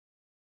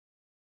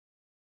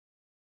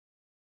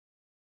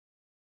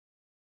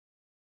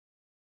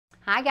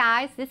Hi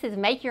guys, this is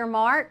Make Your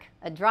Mark,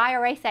 a dry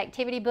erase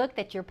activity book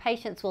that your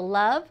patients will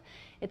love.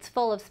 It's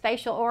full of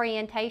spatial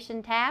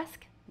orientation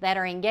tasks that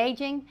are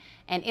engaging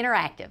and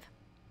interactive.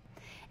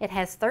 It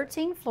has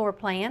 13 floor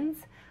plans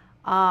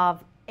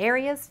of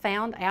areas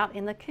found out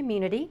in the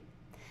community.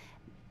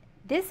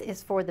 This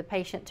is for the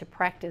patient to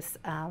practice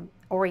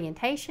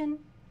orientation,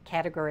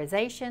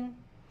 categorization,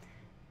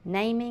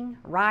 naming,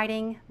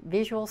 writing,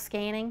 visual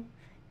scanning,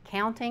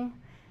 counting.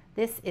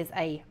 This is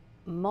a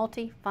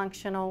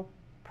multifunctional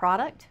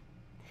product.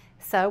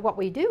 So what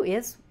we do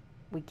is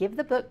we give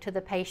the book to the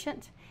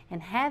patient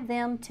and have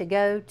them to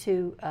go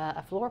to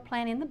a floor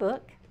plan in the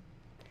book.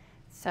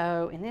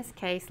 So in this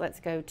case, let's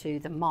go to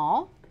the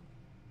mall.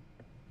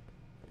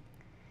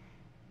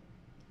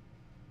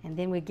 And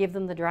then we give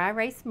them the dry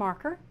erase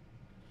marker.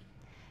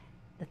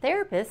 The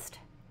therapist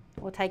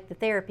will take the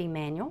therapy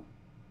manual.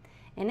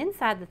 And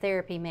inside the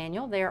therapy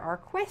manual, there are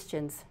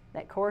questions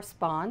that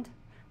correspond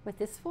with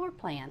this floor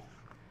plan.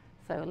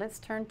 So let's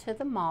turn to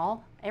the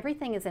mall.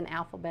 Everything is in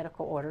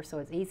alphabetical order, so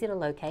it's easy to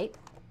locate.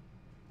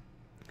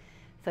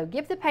 So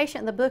give the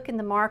patient the book and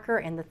the marker,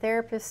 and the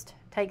therapist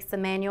takes the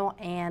manual,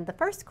 and the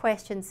first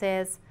question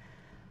says,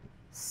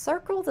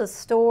 circle the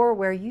store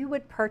where you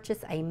would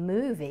purchase a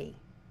movie.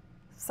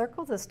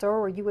 Circle the store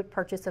where you would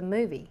purchase a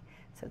movie.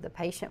 So the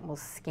patient will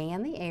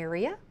scan the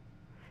area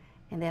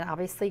and then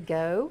obviously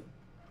go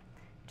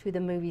to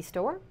the movie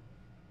store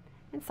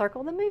and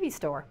circle the movie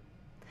store.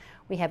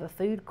 We have a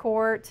food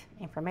court,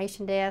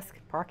 information desk,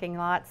 parking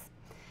lots.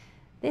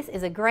 This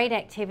is a great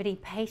activity.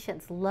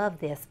 Patients love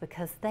this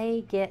because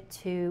they get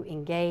to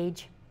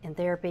engage in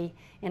therapy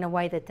in a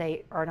way that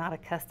they are not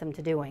accustomed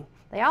to doing.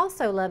 They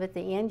also love at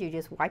the end, you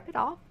just wipe it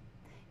off.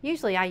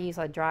 Usually I use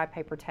a dry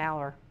paper towel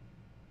or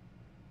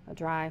a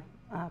dry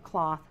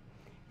cloth.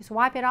 Just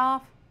wipe it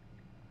off.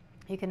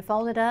 You can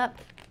fold it up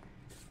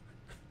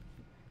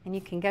and you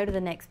can go to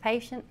the next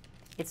patient.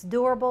 It's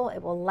durable.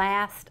 It will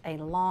last a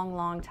long,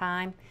 long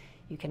time.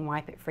 You can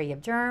wipe it free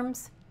of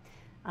germs.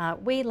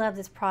 We love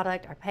this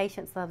product, our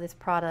patients love this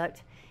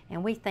product,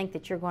 and we think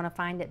that you're going to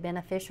find it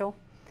beneficial.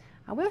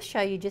 I will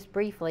show you just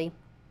briefly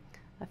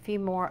a few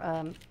more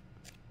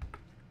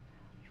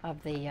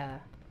of the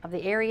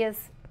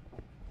areas,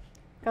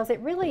 because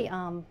it really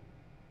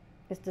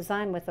is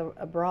designed with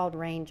a broad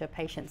range of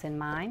patients in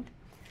mind.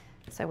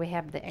 So we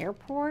have the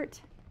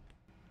airport,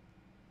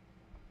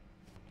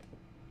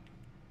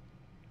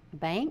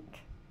 bank,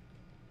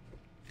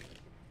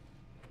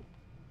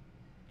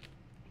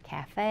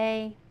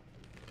 cafe,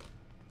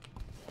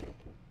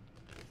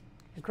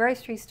 a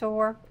grocery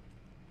store,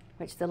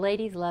 which the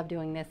ladies love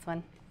doing this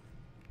one,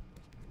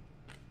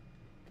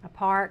 a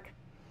park,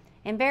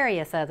 and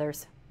various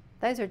others.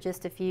 Those are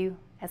just a few.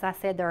 As I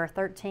said, there are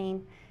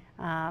 13.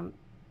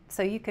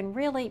 So you can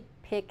really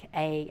pick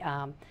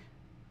an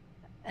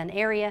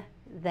area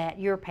that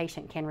your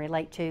patient can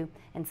relate to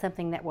and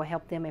something that will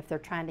help them if they're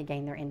trying to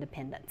gain their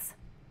independence.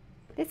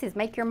 This is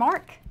Make Your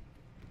Mark,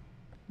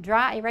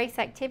 dry erase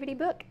activity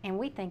book, and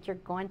we think you're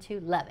going to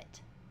love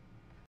it.